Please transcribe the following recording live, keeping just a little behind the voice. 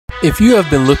If you have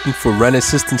been looking for rent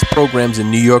assistance programs in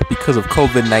New York because of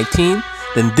COVID-19,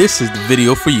 then this is the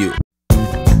video for you.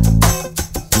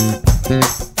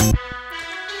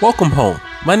 Welcome home.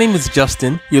 My name is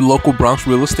Justin, your local Bronx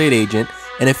real estate agent,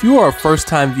 and if you are a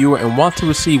first-time viewer and want to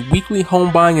receive weekly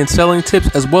home buying and selling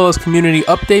tips as well as community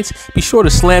updates, be sure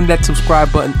to slam that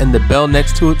subscribe button and the bell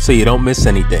next to it so you don't miss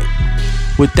anything.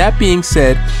 With that being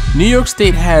said, New York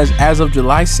State has, as of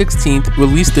July 16th,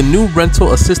 released a new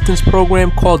rental assistance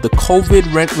program called the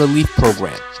COVID Rent Relief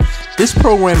Program. This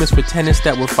program is for tenants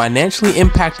that were financially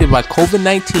impacted by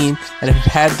COVID-19 and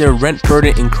have had their rent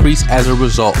burden increase as a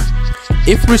result.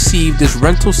 If received, this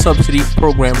rental subsidy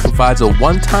program provides a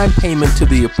one-time payment to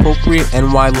the appropriate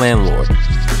NY landlord.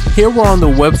 Here we're on the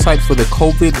website for the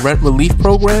COVID Rent Relief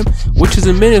Program, which is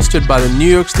administered by the New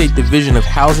York State Division of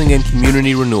Housing and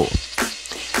Community Renewal.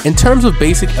 In terms of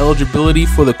basic eligibility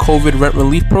for the COVID Rent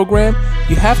Relief Program,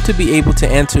 you have to be able to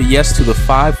answer yes to the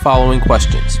 5 following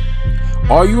questions.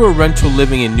 Are you a renter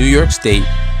living in New York State?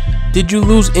 Did you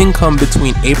lose income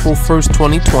between April 1st,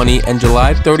 2020 and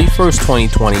July 31st,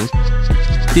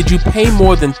 2020? Did you pay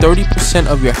more than 30%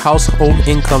 of your household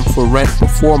income for rent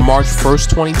before March 1st,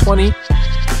 2020?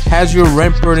 Has your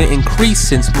rent burden increased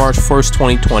since March 1st,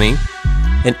 2020?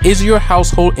 And is your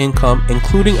household income,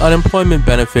 including unemployment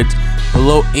benefits,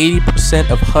 below 80%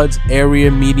 of HUD's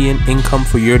area median income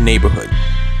for your neighborhood?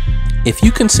 If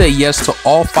you can say yes to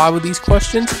all 5 of these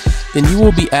questions, then you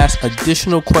will be asked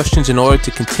additional questions in order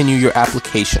to continue your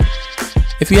application.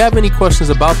 If you have any questions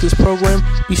about this program,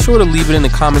 be sure to leave it in the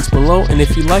comments below, and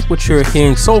if you like what you're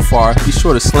hearing so far, be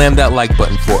sure to slam that like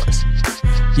button for us.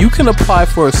 You can apply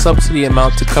for a subsidy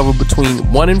amount to cover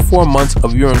between 1 and 4 months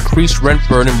of your increased rent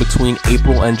burden between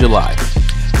April and July.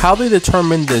 How they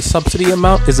determine the subsidy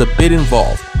amount is a bit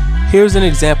involved. Here's an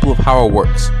example of how it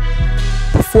works.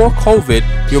 Before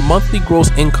COVID, your monthly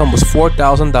gross income was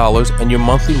 $4,000 and your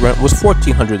monthly rent was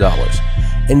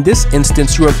 $1,400. In this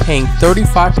instance, you are paying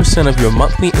 35% of your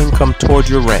monthly income towards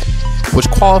your rent, which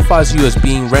qualifies you as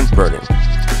being rent burdened.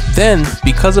 Then,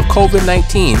 because of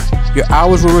COVID-19, your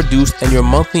hours were reduced and your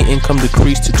monthly income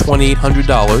decreased to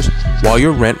 $2,800 while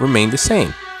your rent remained the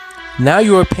same. Now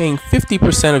you are paying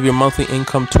 50% of your monthly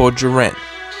income towards your rent.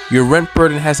 Your rent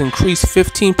burden has increased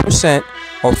 15%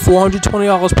 or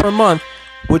 $420 per month,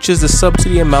 which is the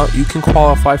subsidy amount you can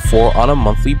qualify for on a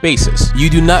monthly basis. You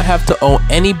do not have to owe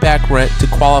any back rent to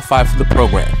qualify for the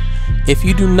program. If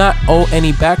you do not owe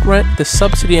any back rent, the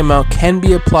subsidy amount can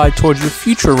be applied towards your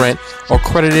future rent or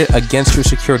credited against your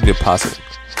security deposit.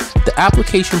 The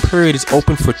application period is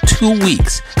open for 2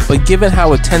 weeks, but given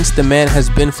how intense demand has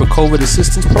been for COVID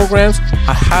assistance programs,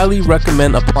 I highly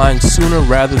recommend applying sooner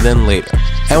rather than later.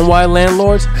 NY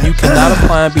landlords, you cannot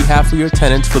apply on behalf of your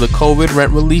tenants for the COVID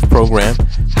Rent Relief Program,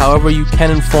 however you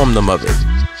can inform them of it.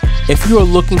 If you are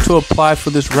looking to apply for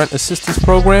this rent assistance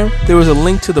program, there is a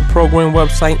link to the program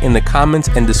website in the comments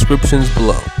and descriptions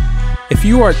below. If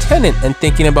you are a tenant and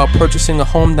thinking about purchasing a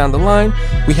home down the line,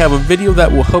 we have a video that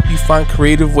will help you find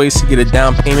creative ways to get a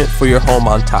down payment for your home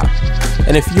on top.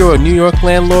 And if you're a New York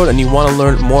landlord and you want to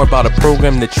learn more about a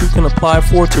program that you can apply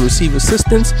for to receive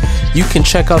assistance, you can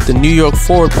check out the New York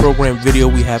Forward program video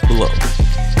we have below.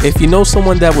 If you know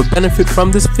someone that would benefit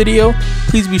from this video,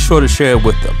 please be sure to share it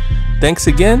with them. Thanks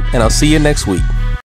again, and I'll see you next week.